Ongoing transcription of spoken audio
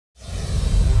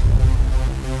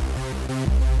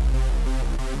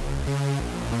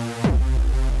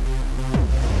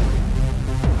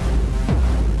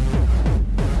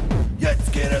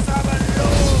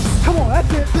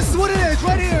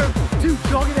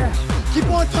Keep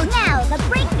on punching. Now, the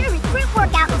Breakthrough Recruit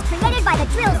workout was created by the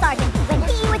drill sergeant when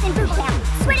he was in boot camp,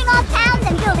 sweating off pounds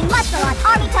and building muscle on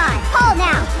Army time. Call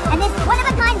now, and this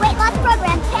one-of-a-kind weight loss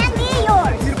program can be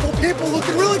yours. Beautiful people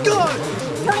looking really good.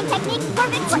 Toning technique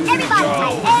perfect for every body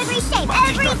type, every shape,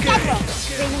 every schedule.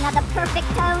 Dreaming of the perfect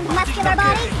toned, muscular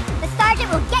body? The sergeant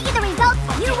will get you the results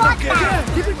you want now.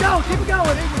 Keep it going, keep it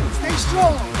going. Stay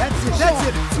strong. That's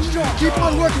it. Strong. Keep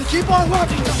on working,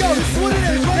 Let's go. This is what it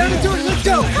is. Whatever you're doing, let's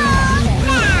go. Call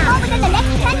now. Within the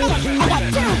next 10 minutes, I got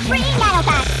 2 free nano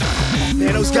packs.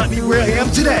 Nano's got me where I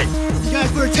am today. You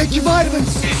guys better take your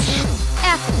vitamins.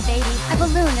 After the baby, I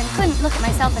ballooned and couldn't look at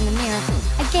myself in the mirror.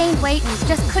 I gained weight and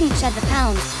just couldn't shed the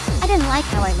pounds. I didn't like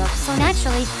how I looked, so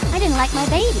naturally, I didn't like my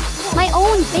baby. My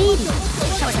own baby.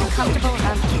 I was uncomfortable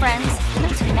around friends,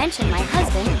 not to mention my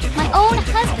husband. My own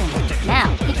husband.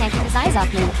 Now, he can't keep his eyes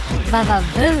off me.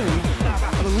 Va-va-voom.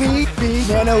 Believe me,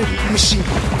 Nano machine.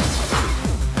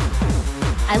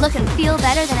 I look and feel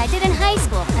better than I did in high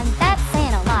school, and that's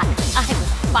saying a lot. I was a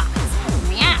fox.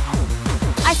 Meow.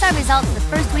 I saw results the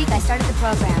first week I started the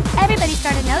program. Everybody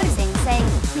started noticing, saying,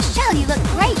 "Michelle, you look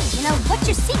great. You know, what's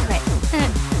your secret?"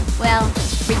 Well,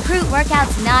 recruit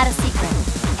workout's not a secret.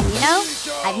 And you know,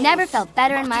 I've never felt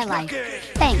better in my life.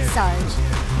 Thanks, Sarge.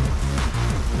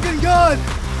 Getting good.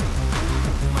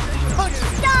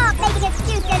 Stop making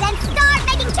excuses and start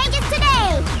making changes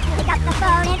today! Pick up the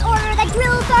phone and order the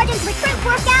drill sergeant's recruit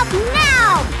workout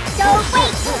now! Don't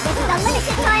wait! This is a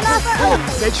limited time offer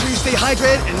only! Make sure you stay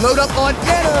hydrated and load up on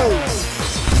Nano!